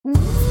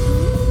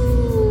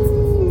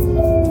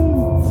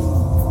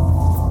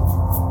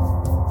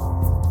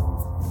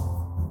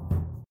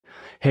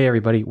Hey,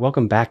 everybody.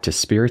 Welcome back to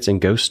Spirits and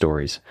Ghost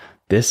Stories.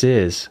 This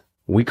is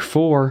week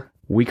 4.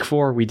 Week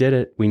 4, we did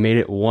it. We made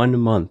it 1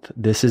 month.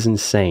 This is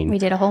insane. We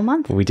did a whole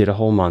month. We did a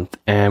whole month,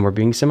 and we're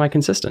being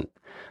semi-consistent.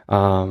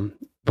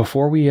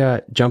 Before we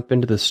jump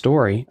into the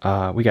story,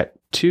 we got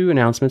 2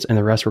 announcements, and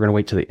the rest we're going to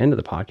wait to the end of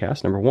the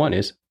podcast. Number 1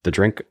 is the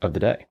drink of the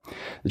day.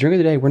 The drink of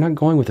the day, we're not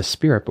going with a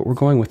spirit, but we're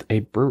going with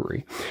a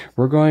brewery.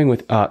 We're going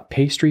with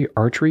Pastry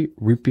Archery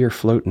Root Beer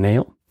Float and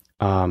Ale.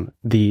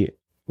 The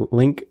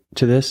link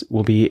to this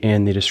will be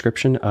in the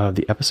description of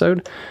the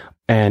episode.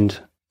 And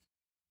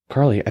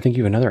Carly, I think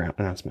you have another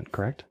announcement,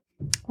 correct?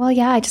 Well,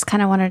 yeah, I just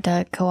kind of wanted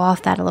to go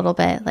off that a little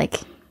bit.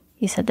 Like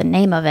you said the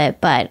name of it,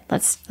 but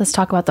let's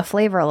talk about the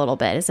flavor a little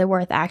bit. Is it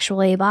worth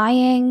actually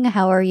buying?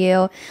 How are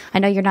you? I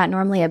know you're not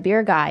normally a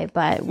beer guy,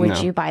 but would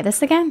you buy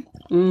this again?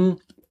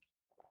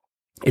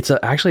 It's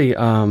actually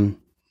the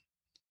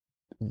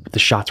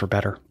shots were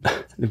better.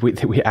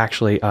 we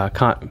actually,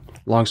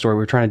 long story, we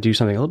were trying to do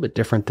something a little bit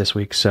different this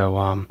week.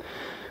 So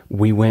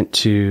we went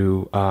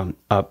to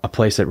a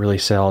place that really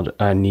sold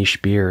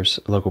niche beers,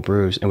 local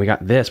brews, and we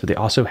got this, but they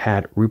also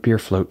had root beer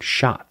float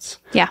shots.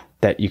 Yeah.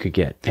 That you could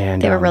get.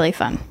 And they were really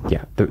fun.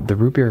 Yeah. The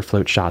root beer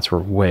float shots were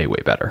way,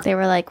 way better. They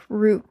were like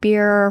root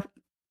beer,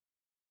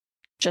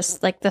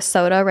 just like the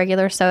soda,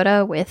 regular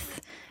soda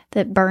with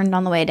that burned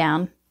on the way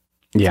down.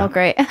 It felt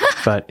great.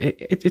 But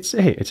it's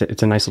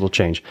a nice little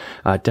change.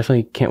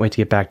 Definitely can't wait to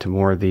get back to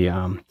more of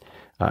the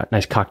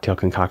nice cocktail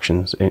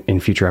concoctions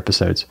in future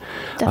episodes.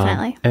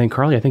 Definitely. And then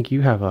Carly, I think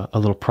you have a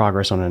little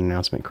progress on an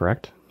announcement,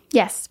 correct?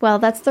 Yes. Well,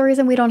 that's the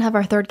reason we don't have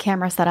our third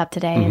camera set up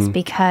today is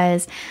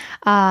because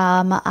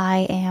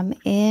I am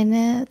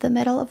in the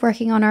middle of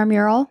working on our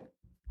mural.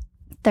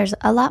 There's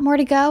a lot more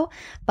to go,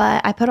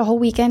 but I put a whole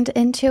weekend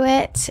into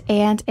it,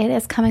 and it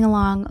is coming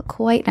along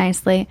quite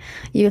nicely.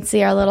 You can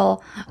see our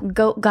little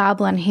goat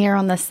goblin here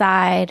on the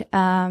side.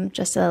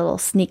 Just a little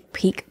sneak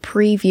peek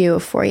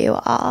preview for you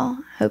all.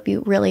 Hope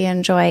you really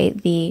enjoy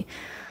the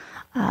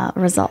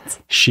results.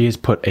 She has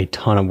put a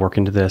ton of work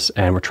into this,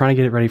 and we're trying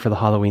to get it ready for the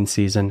Halloween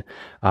season,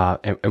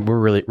 and we're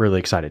really, really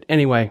excited.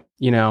 Anyway,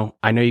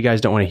 I know you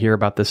guys don't want to hear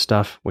about this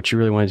stuff. What you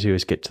really want to do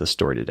is get to the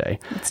story today.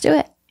 Let's do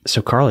it.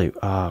 So, Carly,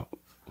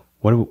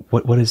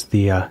 what is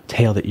the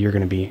tale that you're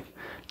going to be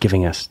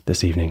giving us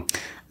this evening?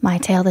 My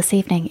tale this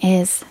evening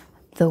is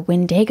the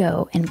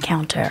Wendigo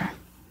encounter.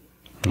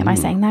 Am I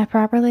saying that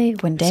properly?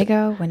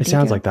 Wendigo? It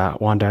sounds like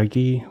that.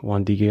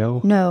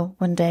 Wendigo? No,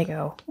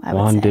 Wendigo.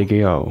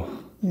 Wendigo.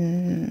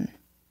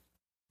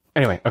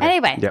 Anyway.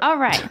 Yep. All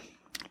right.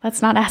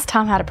 Let's not ask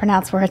Tom how to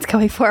pronounce words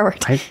going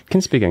forward. I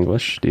can speak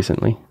English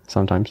decently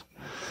sometimes.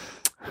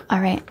 All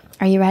right.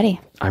 Are you ready?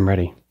 I'm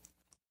ready.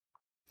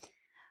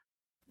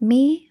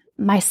 Me,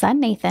 my son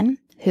Nathan,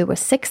 who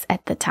was 6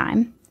 at the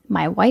time,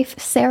 my wife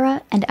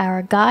Sarah, and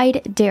our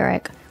guide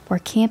Derek were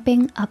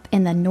camping up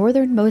in the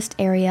northernmost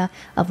area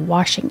of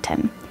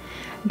Washington.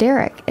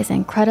 Derek is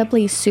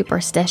incredibly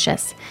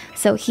superstitious,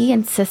 so he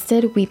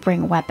insisted we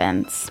bring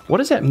weapons. What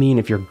does that mean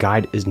if your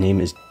guide's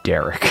name is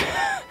Derek?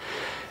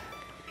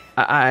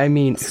 I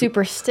mean...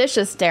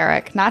 Superstitious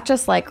Derek, not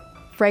just like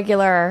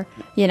regular,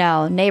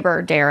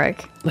 neighbor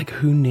Derek. Like,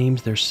 who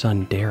names their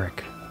son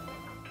Derek?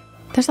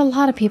 There's a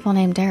lot of people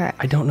named Derek.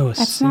 I don't know a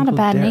That's single not a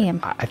bad Derek. name.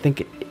 I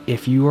think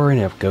if you are in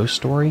a ghost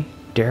story,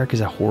 Derek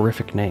is a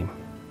horrific name.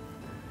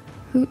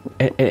 Who?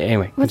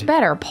 Anyway. What's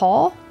better,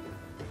 Paul?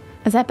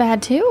 Is that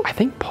bad too? I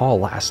think Paul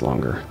lasts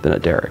longer than a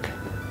Derek.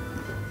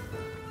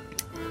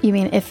 You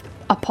mean if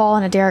a Paul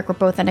and a Derek were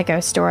both in a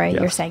ghost story,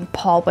 You're saying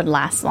Paul would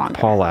last longer?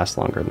 Paul lasts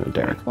longer than a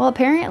Derek. Well,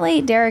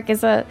 apparently Derek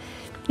is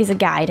he's a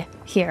guide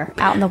here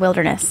out in the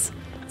wilderness.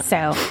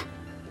 So,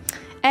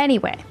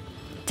 anyway,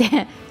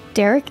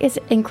 Derek is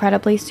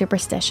incredibly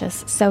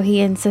superstitious, so he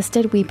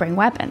insisted we bring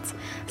weapons.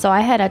 So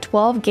I had a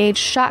 12-gauge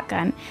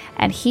shotgun,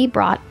 and he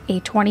brought a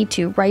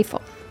 .22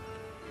 rifle.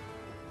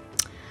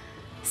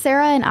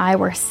 Sarah and I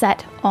were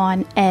set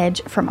on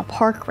edge from a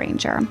park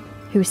ranger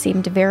who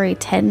seemed very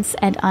tense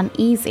and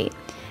uneasy.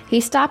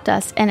 He stopped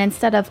us and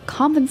instead of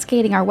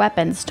confiscating our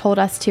weapons, told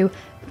us to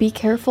be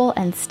careful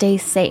and stay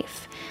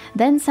safe,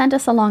 then sent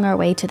us along our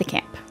way to the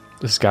camp.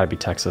 This has got to be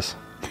Texas.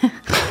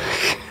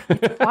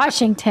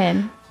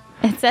 Washington.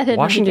 It said in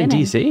Washington,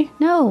 D.C.?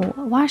 No,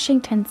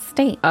 Washington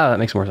State. Oh, that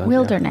makes more sense.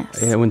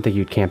 Wilderness. Yeah. I wouldn't think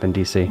you'd camp in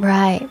D.C.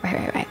 Right.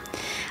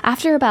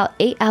 After about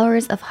 8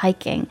 hours of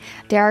hiking,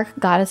 Derek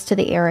got us to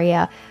the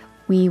area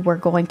we were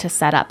going to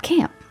set up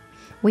camp.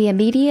 We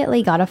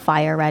immediately got a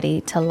fire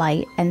ready to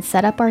light and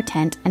set up our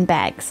tent and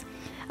bags.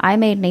 I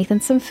made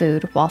Nathan some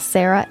food while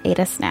Sarah ate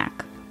a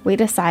snack. We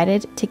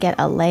decided to get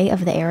a lay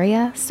of the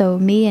area, so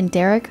me and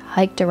Derek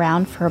hiked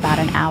around for about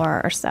an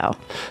hour or so.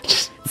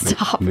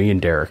 Stop. Me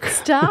and Derek.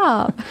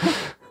 Stop.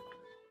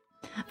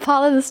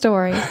 Follow the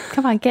story.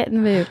 Come on, get in the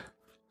mood.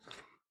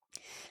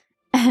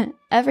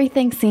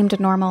 Everything seemed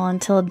normal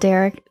until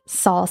Derek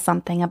saw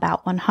something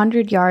about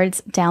 100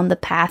 yards down the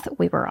path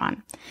we were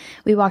on.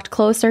 We walked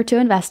closer to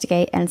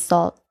investigate and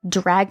saw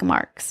drag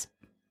marks.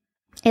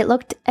 It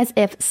looked as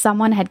if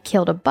someone had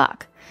killed a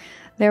buck.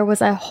 There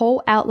was a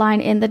whole outline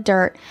in the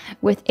dirt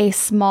with a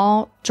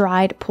small,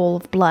 dried pool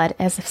of blood,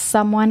 as if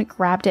someone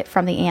grabbed it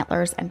from the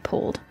antlers and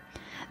pulled.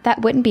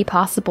 That wouldn't be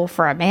possible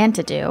for a man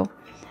to do.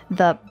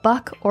 The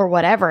buck, or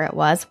whatever it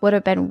was, would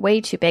have been way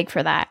too big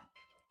for that.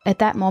 At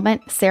that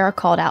moment, Sarah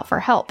called out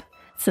for help,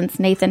 since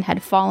Nathan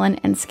had fallen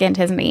and skinned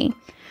his knee.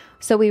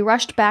 So we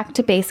rushed back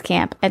to base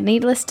camp, and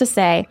needless to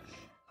say,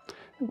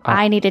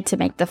 I needed to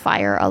make the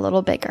fire a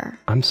little bigger.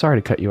 I'm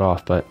sorry to cut you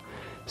off, but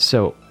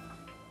so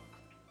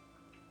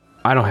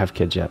I don't have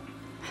kids yet.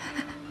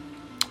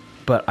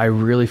 But I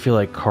really feel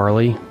like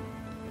Carly,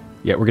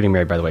 yeah, we're getting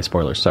married, by the way,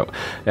 spoilers. So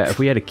if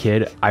we had a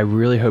kid, I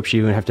really hope she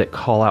wouldn't have to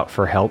call out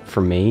for help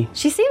from me.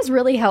 She seems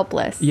really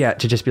helpless. Yeah,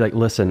 to just be like,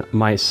 listen,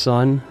 my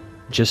son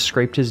just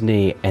scraped his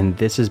knee, and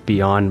this is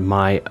beyond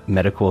my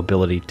medical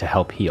ability to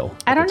help heal.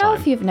 I don't know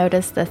if you've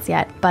noticed this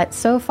yet, but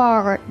so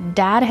far,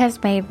 Dad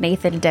has made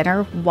Nathan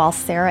dinner while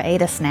Sarah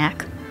ate a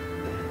snack.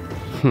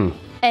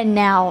 And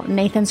now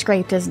Nathan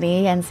scraped his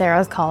knee, and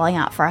Sarah's calling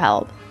out for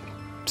help.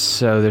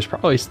 So there's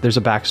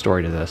a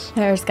backstory to this.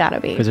 There's gotta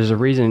be. Because there's a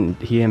reason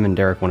him and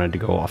Derek wanted to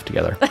go off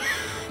together.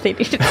 They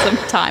needed some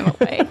time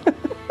away.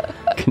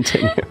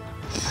 Continue.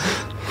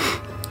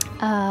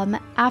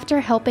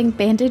 After helping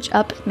bandage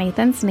up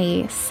Nathan's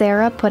knee,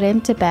 Sarah put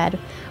him to bed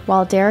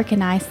while Derek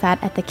and I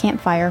sat at the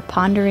campfire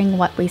pondering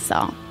what we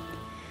saw.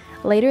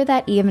 Later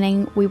that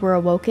evening, we were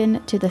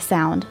awoken to the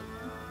sound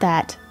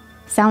that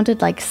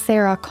sounded like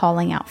Sarah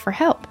calling out for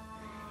help.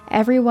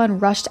 Everyone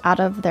rushed out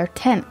of their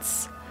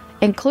tents,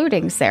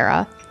 including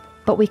Sarah,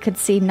 but we could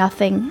see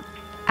nothing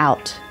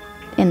out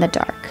in the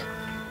dark.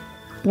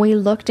 We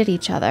looked at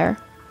each other,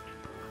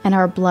 and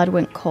our blood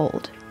went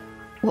cold.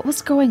 What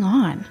was going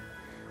on?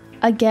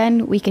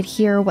 Again, we could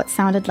hear what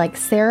sounded like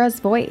Sarah's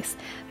voice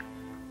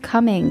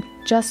coming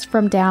just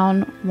from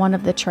down one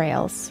of the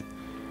trails.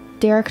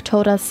 Derek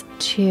told us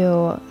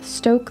to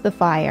stoke the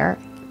fire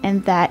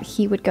and that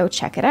he would go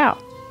check it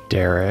out.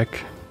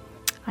 Derek,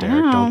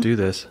 don't do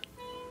this.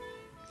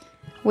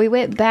 We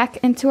went back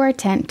into our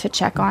tent to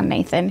check on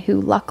Nathan,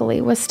 who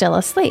luckily was still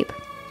asleep.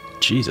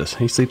 Jesus,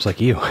 he sleeps like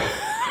you.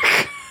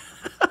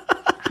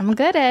 I'm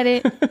good at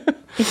it.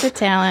 It's a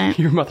talent.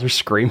 Your mother's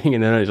screaming,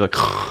 and then he's like,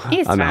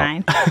 he's I'm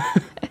fine.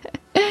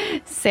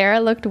 Sarah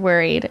looked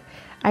worried.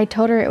 I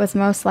told her it was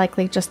most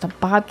likely just a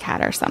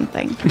bobcat or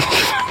something.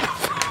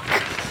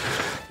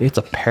 It's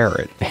a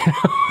parrot.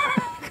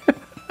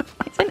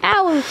 It's an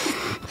owl.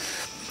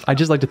 I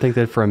just like to think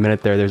that for a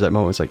minute there's that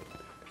moment. It's like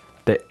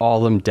that all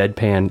of them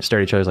deadpan stare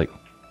at each other. Like,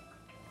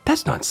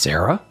 that's not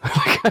Sarah.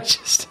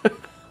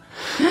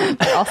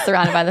 They're all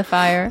surrounded by the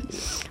fire.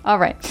 All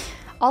right.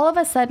 All of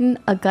a sudden,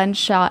 a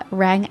gunshot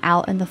rang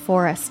out in the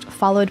forest,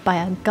 followed by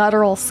a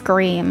guttural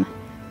scream.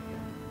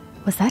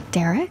 Was that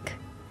Derek?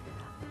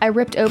 I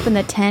ripped open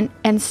the tent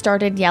and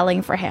started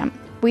yelling for him.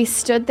 We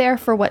stood there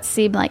for what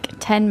seemed like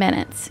 10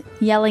 minutes,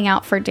 yelling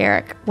out for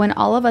Derek, when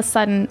all of a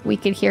sudden we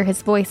could hear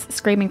his voice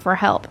screaming for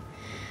help.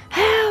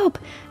 Help!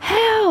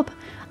 Help!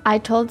 I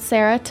told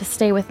Sarah to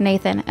stay with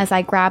Nathan as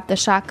I grabbed the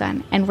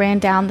shotgun and ran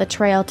down the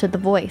trail to the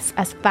voice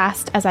as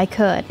fast as I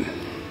could,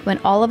 when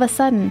all of a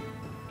sudden,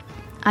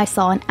 I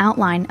saw an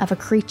outline of a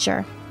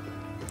creature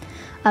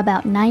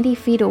about 90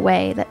 feet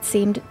away that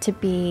seemed to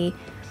be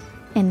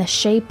in the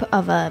shape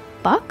of a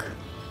buck,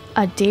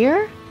 a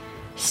deer,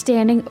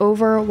 standing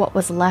over what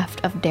was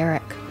left of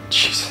Derek.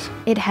 Jesus.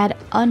 It had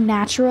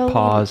unnaturally...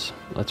 Pause.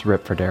 Let's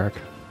rip for Derek.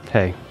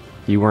 Hey,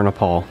 you weren't a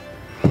Paul.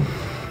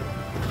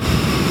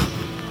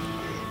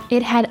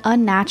 It had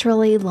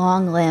unnaturally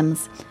long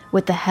limbs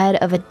with the head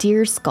of a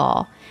deer's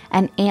skull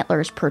and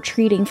antlers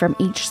protruding from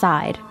each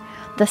side.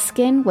 The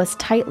skin was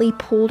tightly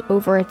pulled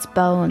over its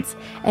bones,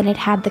 and it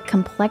had the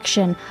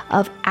complexion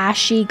of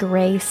ashy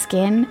gray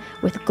skin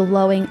with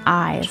glowing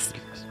eyes,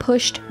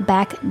 pushed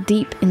back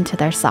deep into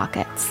their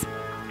sockets.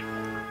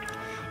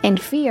 In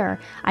fear,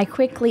 I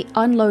quickly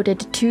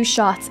unloaded 2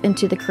 shots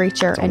into the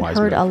creature and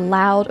heard a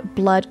loud,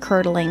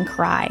 blood-curdling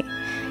cry.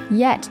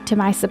 Yet, to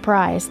my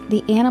surprise,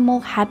 the animal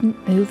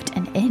hadn't moved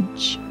an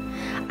inch.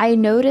 I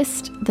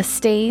noticed the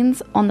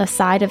stains on the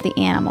side of the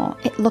animal.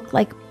 It looked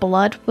like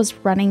blood was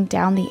running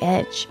down the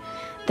edge.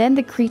 Then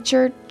the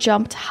creature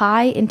jumped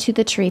high into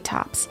the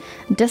treetops,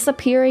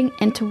 disappearing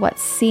into what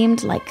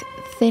seemed like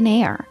thin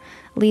air,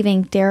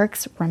 leaving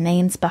Derek's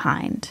remains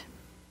behind.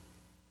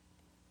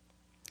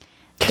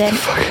 Then,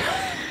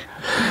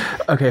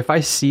 okay, if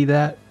I see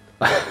that...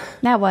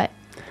 Now what?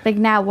 Like,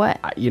 now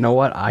what? You know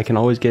what? I can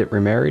always get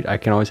remarried. I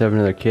can always have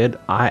another kid.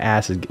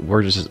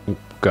 We're just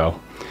go.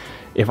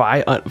 If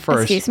I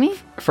first... Excuse me?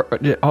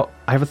 I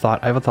have a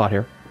thought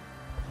here.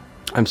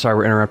 I'm sorry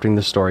we're interrupting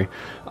this story.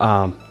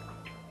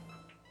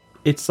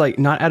 It's like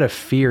not out of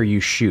fear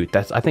you shoot.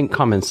 That's, I think,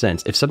 common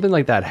sense. If something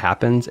like that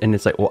happens and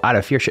it's like, well, out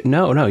of fear,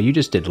 no, you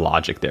just did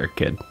logic there,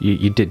 kid.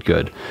 You did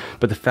good.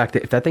 But the fact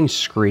that if that thing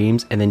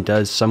screams and then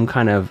does some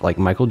kind of like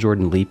Michael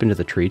Jordan leap into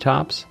the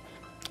treetops,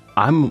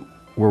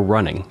 we're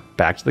running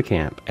back to the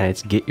camp, and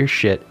it's get your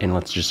shit and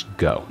let's just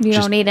go. You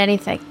don't need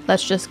anything.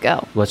 Let's just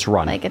go. Let's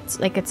run. Like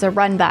it's a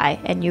run by,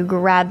 and you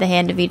grab the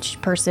hand of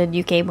each person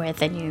you came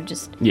with, and you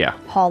just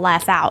haul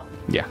ass out.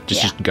 Yeah,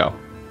 just go.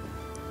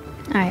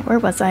 All right, where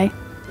was I?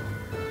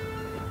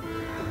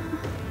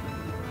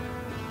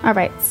 All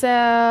right,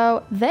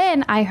 so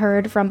then I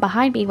heard from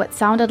behind me what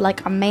sounded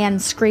like a man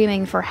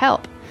screaming for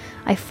help.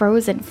 I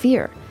froze in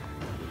fear.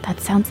 That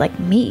sounds like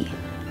me.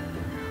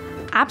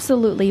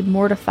 Absolutely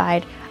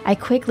mortified, I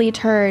quickly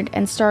turned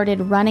and started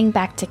running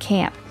back to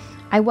camp.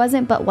 I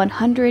wasn't but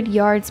 100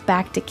 yards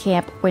back to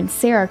camp when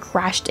Sarah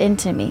crashed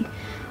into me.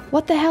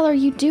 "What the hell are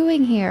you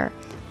doing here?"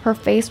 Her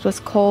face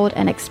was cold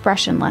and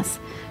expressionless.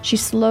 She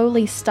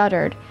slowly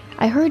stuttered.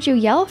 "I heard you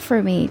yell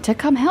for me to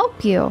come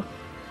help you."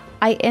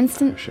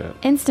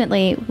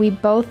 Instantly, we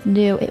both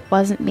knew it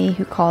wasn't me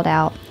who called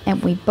out,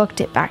 and we booked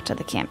it back to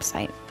the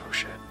campsite. Oh,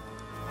 shit.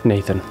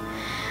 Nathan.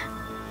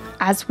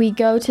 As we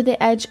go to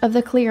the edge of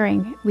the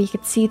clearing, we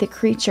could see the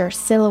creature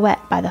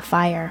silhouette by the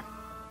fire.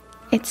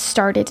 It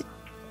stared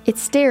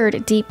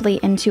deeply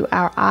into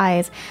our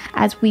eyes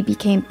as we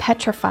became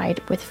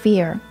petrified with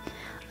fear.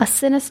 A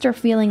sinister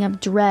feeling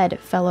of dread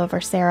fell over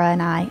Sarah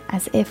and I,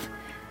 as if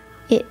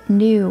it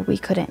knew we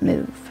couldn't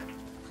move.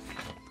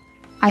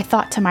 I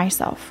thought to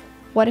myself,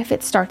 what if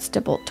it starts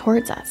to bolt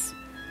towards us?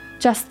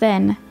 Just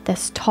then,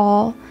 this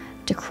tall,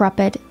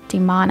 decrepit,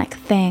 demonic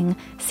thing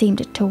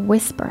seemed to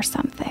whisper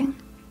something.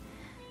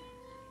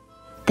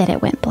 Then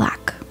it went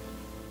black.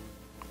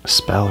 A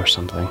spell or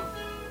something.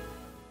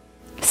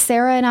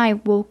 Sarah and I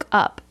woke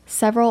up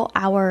several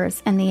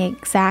hours in the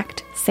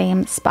exact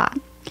same spot.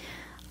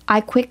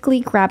 I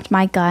quickly grabbed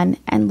my gun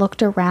and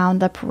looked around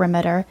the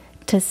perimeter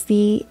to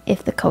see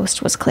if the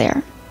coast was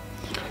clear.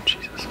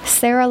 Jesus.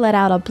 Sarah let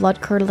out a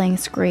blood-curdling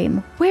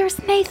scream.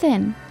 "Where's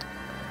Nathan?"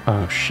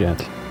 Oh,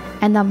 shit.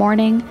 In the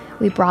morning,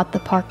 we brought the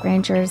park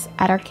rangers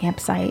at our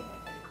campsite.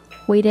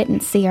 We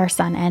didn't see our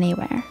son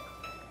anywhere.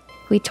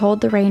 We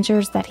told the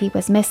rangers that he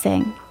was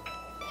missing,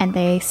 and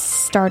they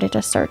started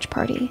a search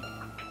party.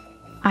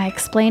 I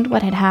explained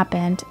what had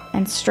happened,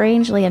 and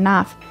strangely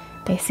enough,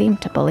 they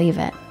seemed to believe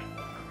it.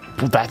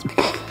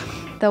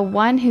 The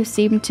one who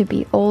seemed to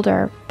be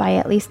older by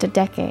at least a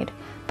decade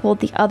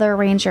pulled the other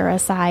ranger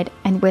aside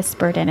and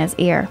whispered in his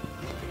ear.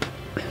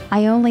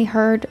 I only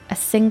heard a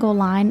single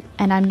line,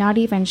 and I'm not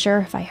even sure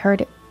if I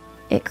heard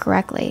it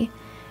correctly.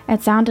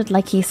 It sounded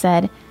like he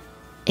said,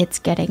 "It's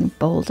getting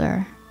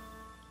bolder."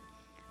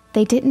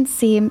 They didn't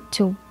seem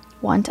to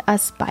want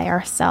us by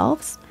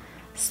ourselves,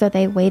 so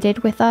they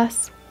waited with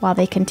us while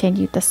they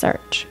continued the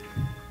search.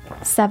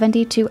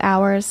 72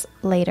 hours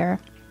later,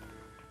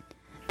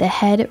 the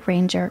head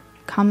ranger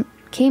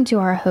came to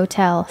our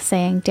hotel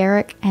saying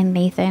Derek and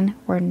Nathan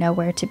were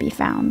nowhere to be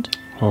found.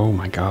 Oh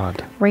my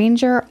God.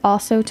 Ranger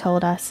also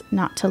told us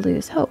not to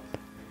lose hope.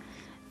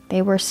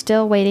 They were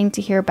still waiting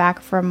to hear back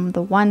from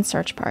the one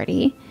search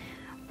party.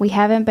 We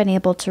haven't been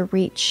able to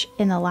reach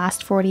in the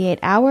last 48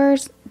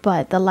 hours,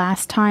 but the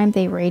last time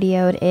they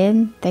radioed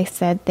in, they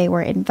said they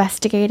were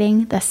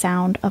investigating the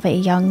sound of a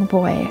young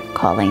boy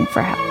calling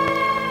for help.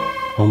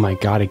 Oh my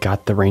God, it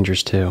got the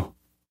Rangers too.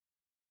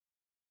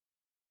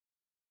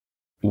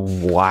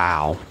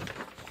 Wow.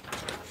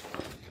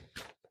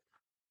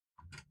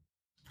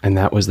 And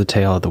that was the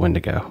tale of the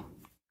Wendigo.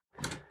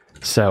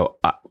 So,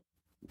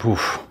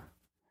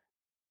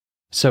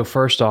 So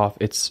first off,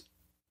 it's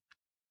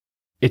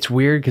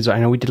weird because I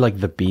know we did like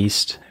The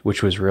Beast,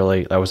 which was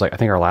really, that was like, I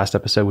think our last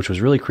episode, which was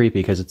really creepy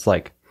because it's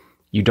like,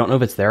 you don't know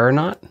if it's there or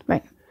not.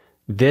 Right.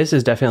 This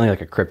is definitely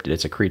like a cryptid.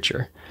 It's a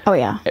creature. Oh,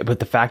 yeah. But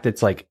the fact that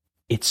it's like,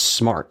 it's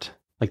smart.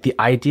 Like the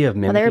idea of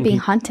mimicking. Well, they were being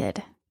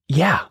hunted.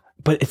 Yeah.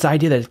 But it's the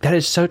idea that that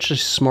is such a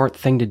smart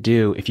thing to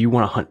do if you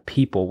want to hunt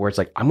people, where it's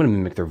like, I'm going to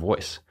mimic their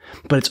voice.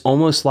 But it's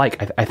almost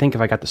like, I think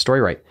if I got the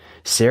story right,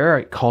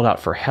 Sarah called out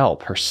for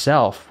help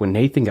herself when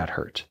Nathan got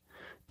hurt.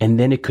 And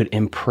then it could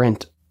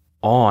imprint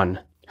on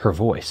her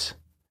voice.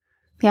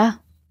 Yeah.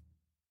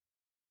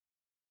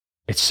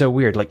 It's so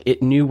weird. Like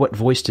it knew what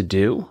voice to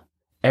do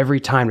every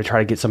time to try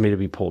to get somebody to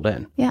be pulled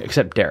in. Yeah.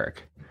 Except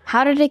Derek.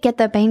 How did it get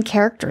the main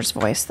character's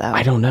voice, though?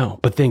 I don't know.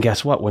 But then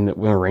guess what? When the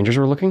Rangers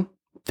were looking,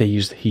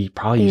 he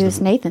probably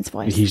used Nathan's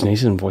voice. He used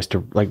Nathan's voice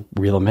to like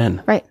reel them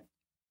in. Right.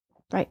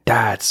 Right.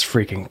 That's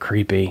freaking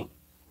creepy.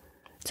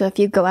 So if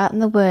you go out in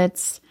the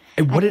woods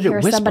and what did it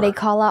whisper? Somebody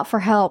call out for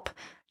help,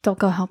 don't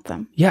go help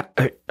them. Yeah.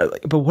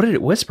 But what did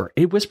it whisper?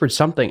 It whispered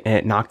something and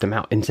it knocked them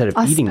out instead of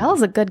eating them. A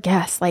spell's a good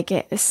guess. Like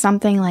it's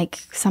something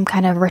like some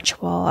kind of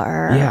ritual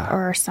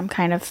or some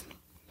kind of...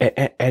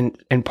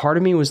 And part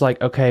of me was like,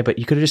 okay, but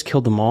you could have just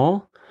killed them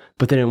all.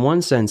 But then in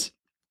one sense,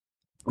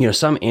 you know,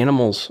 some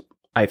animals,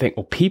 I think,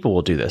 well, people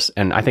will do this.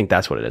 And I think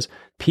that's what it is.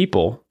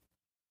 People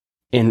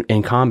in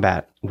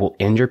combat will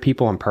injure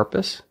people on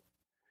purpose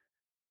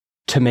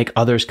to make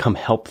others come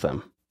help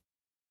them.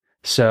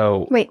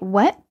 So... Wait,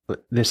 what?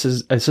 This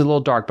is a little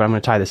dark, but I'm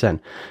going to tie this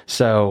in.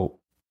 So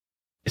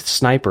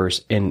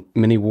snipers in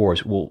many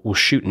wars will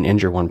shoot and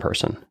injure one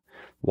person.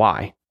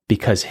 Why?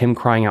 Because him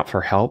crying out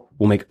for help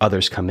will make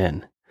others come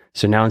in.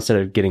 So now instead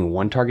of getting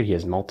one target, he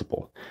has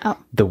multiple. Oh.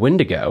 The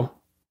Wendigo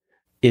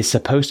is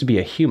supposed to be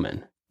a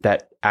human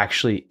that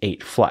actually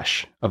ate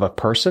flesh of a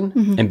person.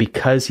 Mhm. And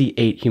because he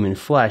ate human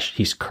flesh,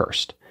 he's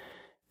cursed.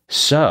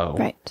 So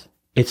Right.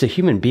 it's a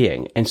human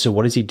being. And so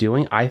what is he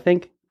doing? I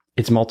think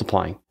it's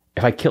multiplying.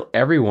 If I kill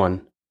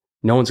everyone,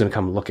 no one's going to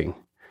come looking.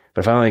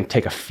 But if I only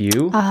take a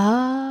few,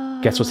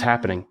 guess what's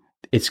happening?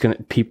 It's going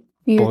to,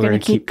 people are going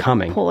to keep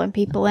coming. Pulling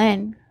people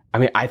in. I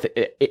mean,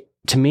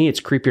 to me, it's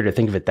creepier to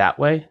think of it that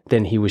way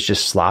than he was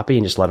just sloppy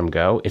and just let him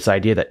go. It's the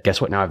idea that, guess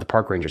what? Now I have the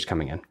park rangers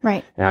coming in.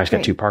 Right. And I just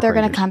got two park They're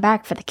rangers. going to come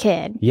back for the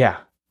kid. Yeah.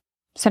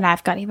 So now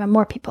I've got even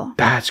more people.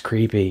 That's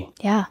creepy.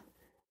 Yeah.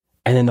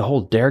 And then the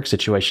whole Derek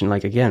situation,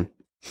 like, again,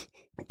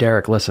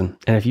 Derek, listen.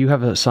 And if you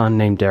have a son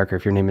named Derek, or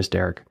if your name is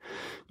Derek,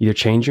 either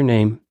change your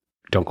name,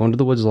 don't go into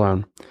the woods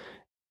alone.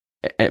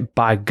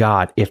 By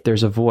God, if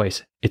there's a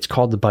voice, it's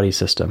called the buddy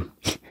system.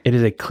 It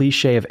is a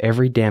cliche of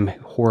every damn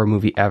horror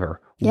movie ever.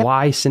 Yep.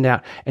 Why send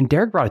out? And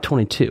Derek brought a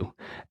 22.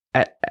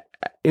 At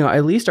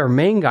least our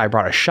main guy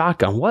brought a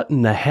shotgun. What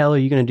in the hell are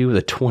you going to do with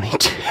a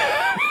 22?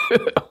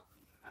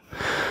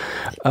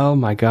 Oh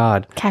my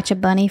God. Catch a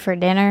bunny for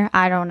dinner?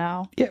 I don't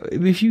know. Yeah,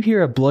 if you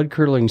hear a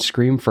blood-curdling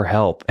scream for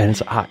help, and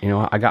it's,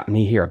 I got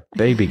me here a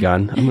baby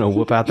gun. I'm going to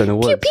whip out there in the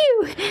woods.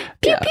 Pew, pew.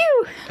 Pew,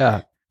 pew.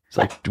 It's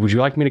like, would you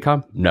like me to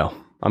come? No,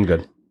 I'm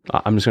good.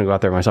 I'm just going to go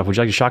out there myself. Would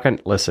you like a shotgun?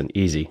 Listen,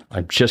 easy.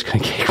 I'm just going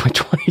to kick my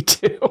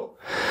 22.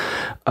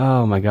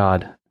 Oh my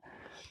God.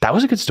 That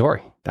was a good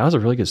story. That was a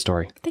really good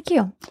story. Thank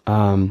you.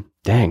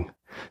 Dang.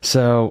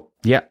 So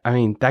yeah, I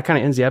mean, that kind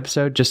of ends the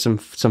episode. Just some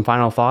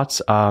final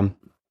thoughts.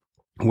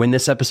 When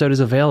this episode is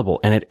available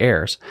and it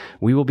airs,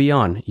 we will be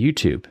on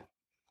YouTube,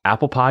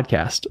 Apple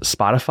Podcast,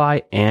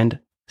 Spotify, and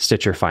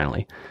Stitcher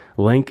finally.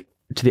 Link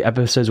to the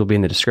episodes will be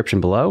in the description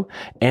below.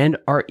 And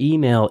our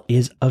email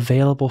is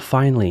available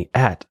finally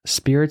at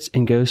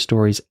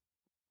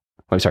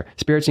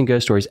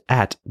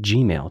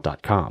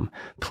spiritsandghoststories@gmail.com.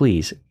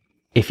 Please,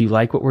 if you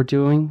like what we're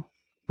doing,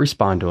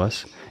 respond to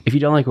us. If you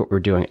don't like what we're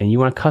doing and you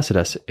want to cuss at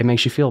us, it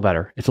makes you feel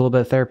better. It's a little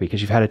bit of therapy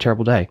because you've had a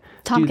terrible day.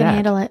 Tom can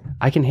handle it.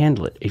 I can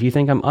handle it. If you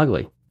think I'm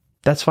ugly,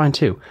 that's fine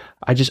too.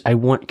 I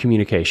want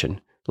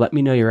communication. Let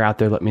me know you're out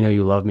there. Let me know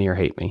you love me or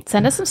hate me.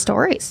 Send us some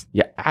stories.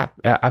 Yeah,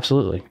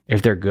 absolutely.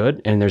 If they're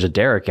good and there's a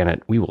Derek in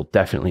it, we will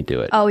definitely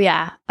do it. Oh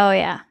yeah.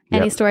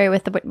 Any story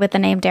with the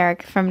name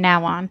Derek from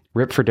now on.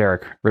 Rip for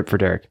Derek. Rip for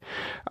Derek.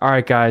 All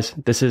right, guys.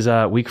 This is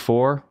week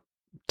 4.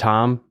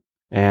 Tom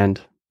and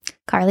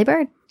Carly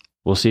Bird.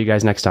 We'll see you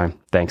guys next time.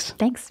 Thanks.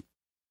 Thanks.